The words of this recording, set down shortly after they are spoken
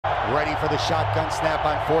ready for the shotgun snap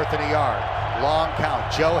on 4th and a yard. Long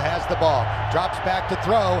count. Joe has the ball. Drops back to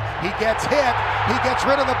throw. He gets hit. He gets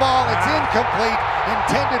rid of the ball. It's incomplete.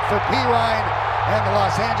 Intended for Pirine. And the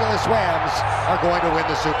Los Angeles Rams are going to win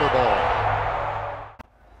the Super Bowl.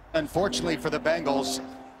 Unfortunately for the Bengals,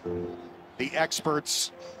 the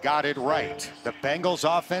experts got it right. The Bengals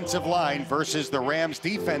offensive line versus the Rams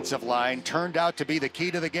defensive line turned out to be the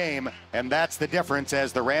key to the game, and that's the difference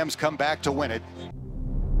as the Rams come back to win it.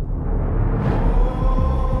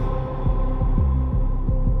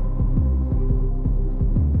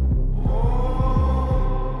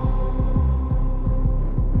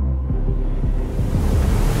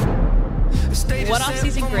 What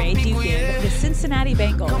off-season grade do you give the Cincinnati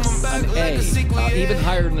Bengals? An A, even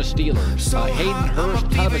higher than the Steelers. Hayden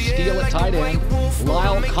Hurst, kind of a steal at tight end.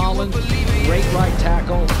 Lyle Collins, great right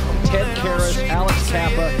tackle. Ted Karras, Alex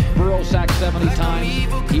Kappa, Burrow sacked 70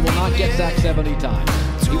 times. He will not get sacked 70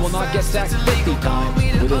 times. He will not get sacked 50 times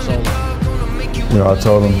with this O-line. You know, I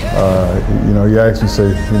told him, he asked me,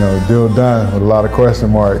 say, deal done with a lot of question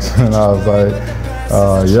marks. And I was like,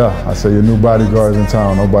 yeah. I said, your new bodyguard's in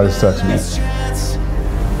town. Nobody's touching me.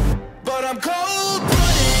 But I'm cold.